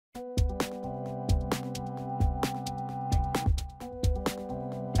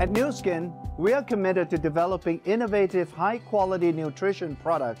At Nu Skin, we are committed to developing innovative, high-quality nutrition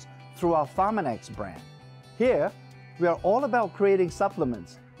products through our Pharmanex brand. Here, we are all about creating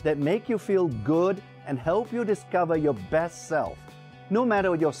supplements that make you feel good and help you discover your best self, no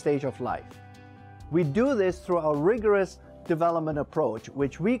matter your stage of life. We do this through our rigorous development approach,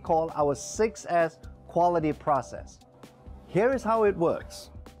 which we call our 6S quality process. Here is how it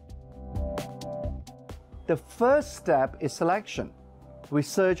works. The first step is selection. We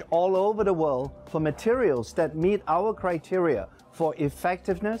search all over the world for materials that meet our criteria for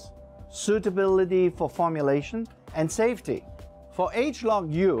effectiveness, suitability for formulation, and safety. For age-locked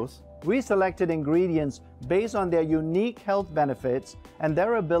youth, we selected ingredients based on their unique health benefits and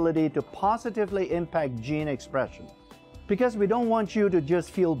their ability to positively impact gene expression. Because we don't want you to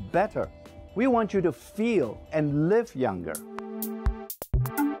just feel better, we want you to feel and live younger.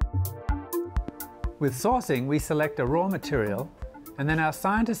 With sourcing, we select a raw material, and then our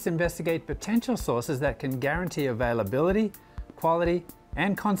scientists investigate potential sources that can guarantee availability, quality,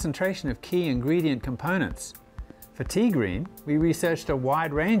 and concentration of key ingredient components. For tea green, we researched a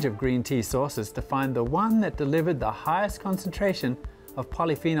wide range of green tea sources to find the one that delivered the highest concentration of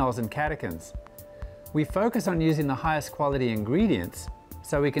polyphenols and catechins. We focus on using the highest quality ingredients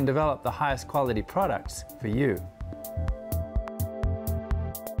so we can develop the highest quality products for you.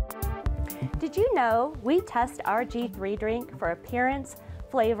 Did you know we test our G3 drink for appearance,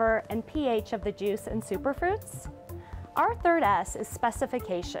 flavor, and pH of the juice and superfruits? Our third S is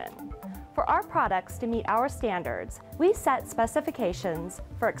specification. For our products to meet our standards, we set specifications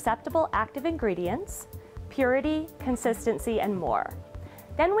for acceptable active ingredients, purity, consistency, and more.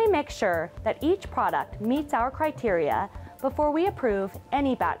 Then we make sure that each product meets our criteria before we approve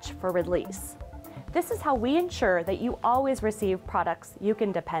any batch for release. This is how we ensure that you always receive products you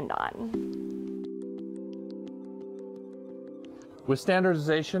can depend on. With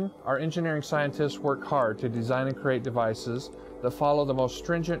standardization, our engineering scientists work hard to design and create devices that follow the most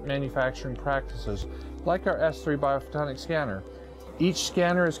stringent manufacturing practices, like our S3 biophotonic scanner. Each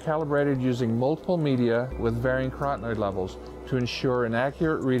scanner is calibrated using multiple media with varying carotenoid levels to ensure an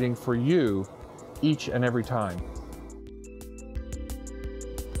accurate reading for you each and every time.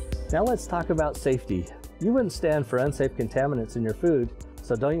 Now let's talk about safety. You wouldn't stand for unsafe contaminants in your food,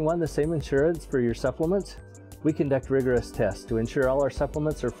 so don't you want the same insurance for your supplements? We conduct rigorous tests to ensure all our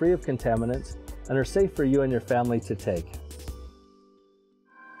supplements are free of contaminants and are safe for you and your family to take.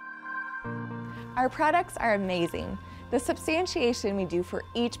 Our products are amazing. The substantiation we do for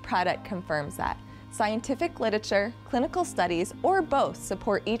each product confirms that. Scientific literature, clinical studies, or both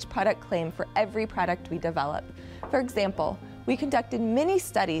support each product claim for every product we develop. For example, we conducted many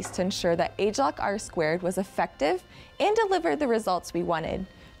studies to ensure that ageLOC R² was effective and delivered the results we wanted.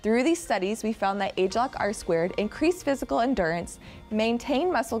 Through these studies, we found that ageLOC R² increased physical endurance,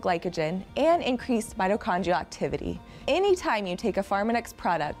 maintained muscle glycogen, and increased mitochondrial activity. Anytime you take a Pharmanex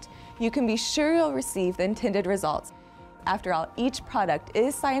product, you can be sure you'll receive the intended results. After all, each product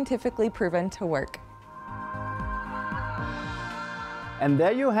is scientifically proven to work. And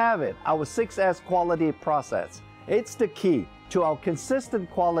there you have it, our 6S quality process. It's the key to our consistent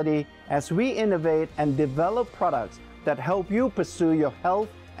quality as we innovate and develop products that help you pursue your health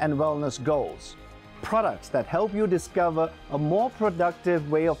and wellness goals. Products that help you discover a more productive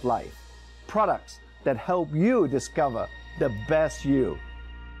way of life. Products that help you discover the best you.